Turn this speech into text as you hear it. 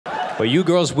But you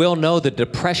girls will know the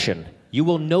depression. You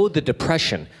will know the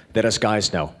depression that us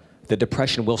guys know. The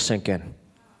depression will sink in.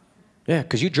 Yeah,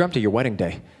 because you dreamt of your wedding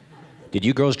day. Did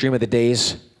you girls dream of the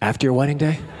days after your wedding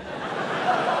day?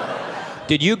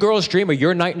 Did you girls dream of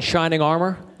your knight in shining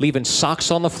armor, leaving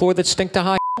socks on the floor that stink to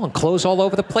high and clothes all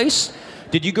over the place?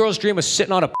 Did you girls dream of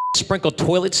sitting on a sprinkled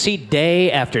toilet seat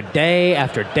day after day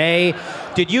after day?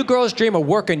 Did you girls dream of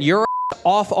working your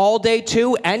off all day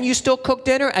too, and you still cook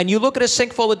dinner, and you look at a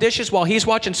sink full of dishes while he's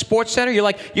watching Sports Center? You're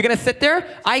like, you're gonna sit there?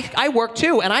 I work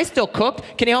too, and I still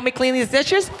cooked. Can you help me clean these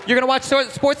dishes? You're gonna watch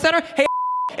Sports Center? Hey,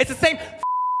 it's the same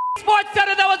Sports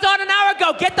Center that was on an hour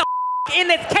ago. Get the in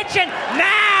this kitchen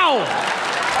now!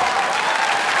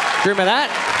 Dream of that?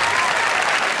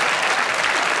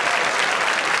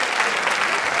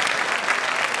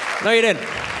 No, you didn't.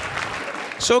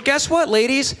 So guess what,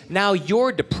 ladies? Now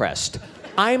you're depressed.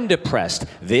 I'm depressed.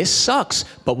 This sucks,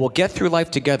 but we'll get through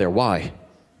life together. Why?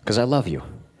 Because I love you.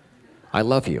 I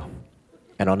love you.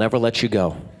 And I'll never let you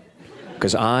go.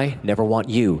 Because I never want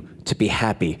you to be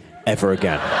happy ever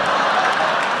again.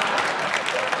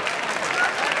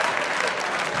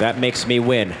 That makes me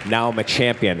win. Now I'm a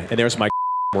champion. And there's my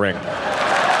ring.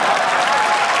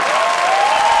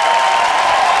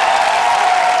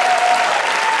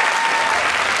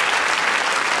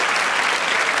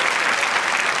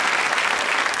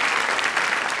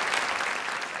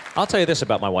 I'll tell you this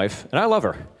about my wife, and I love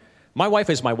her. My wife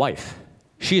is my wife.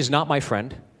 She is not my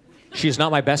friend. She is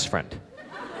not my best friend.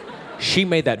 She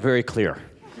made that very clear.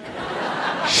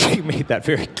 She made that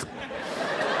very clear.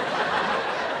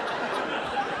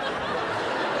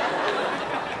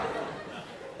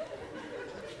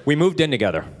 We moved in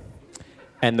together.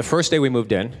 And the first day we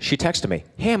moved in, she texted me,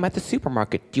 "Hey, I'm at the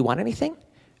supermarket. Do you want anything?"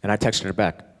 And I texted her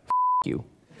back, "F you."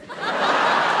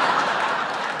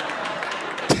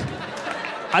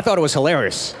 I thought it was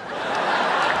hilarious.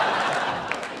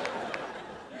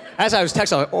 As I was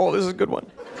texting, I was like, oh, this is a good one.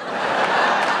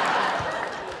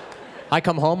 I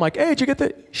come home like, hey, did you get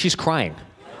the... She's crying.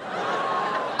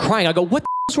 Crying. I go, what the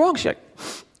is wrong? She's like,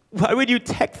 why would you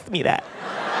text me that?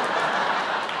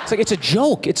 It's like, it's a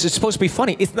joke. It's supposed to be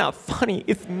funny. It's not funny.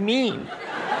 It's mean.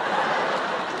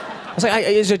 I was like,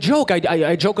 it's a joke.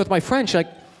 I joke with my friend. She's like,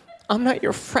 I'm not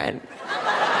your friend.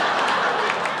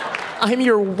 I'm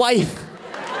your wife.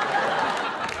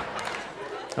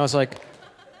 I was like,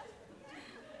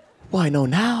 well, I know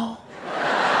now.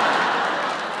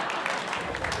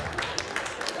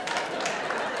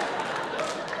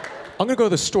 I'm gonna go to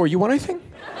the store. You want anything?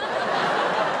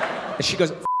 And she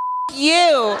goes, F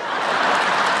you.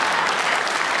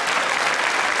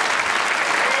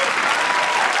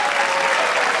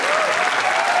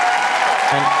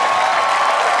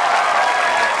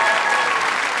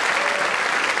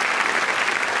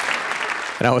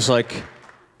 And I was like,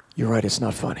 you're right, it's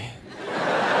not funny.